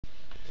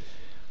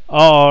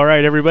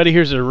Alright everybody,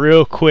 here's a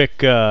real quick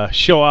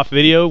show-off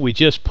video. We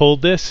just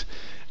pulled this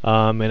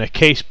in a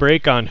case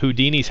break on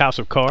Houdini's House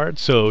of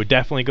Cards, so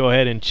definitely go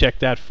ahead and check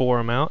that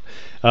forum out.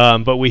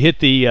 But we hit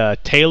the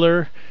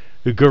Taylor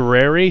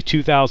Guerrieri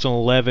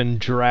 2011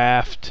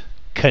 draft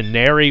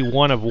Canary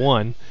 1 of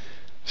 1.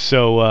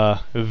 So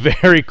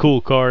very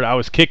cool card. I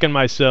was kicking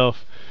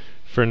myself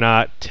for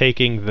not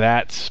taking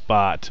that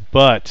spot,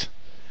 but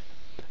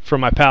for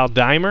my pal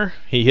Dimer,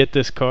 he hit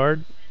this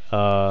card.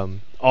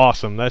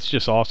 Awesome. That's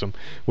just awesome.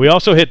 We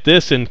also hit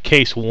this in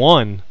case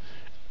 1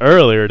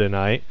 earlier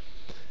tonight.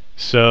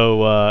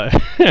 So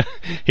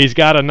he's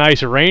got a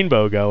nice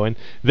rainbow going.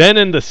 Then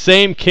in the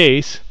same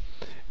case,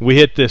 we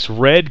hit this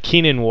red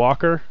Keenan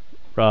Walker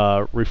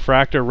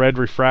refractor, red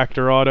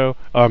refractor auto.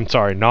 I'm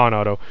sorry,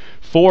 non-auto.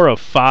 4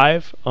 of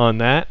 5 on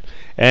that.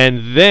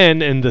 And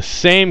then in the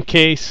same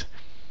case,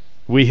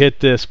 we hit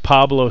this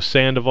Pablo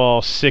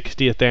Sandoval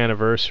 60th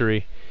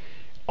anniversary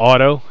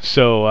auto.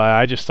 So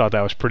I just thought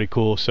that was pretty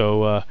cool.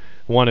 So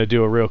want to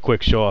do a real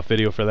quick show-off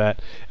video for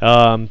that.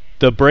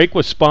 The break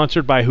was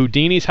sponsored by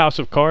Houdini's House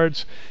of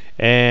Cards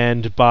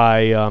and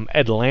by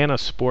Atlanta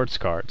Sports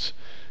Cards.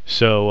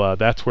 So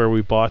that's where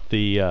we bought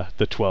the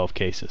 12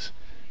 cases.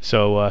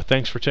 So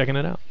thanks for checking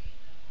it out.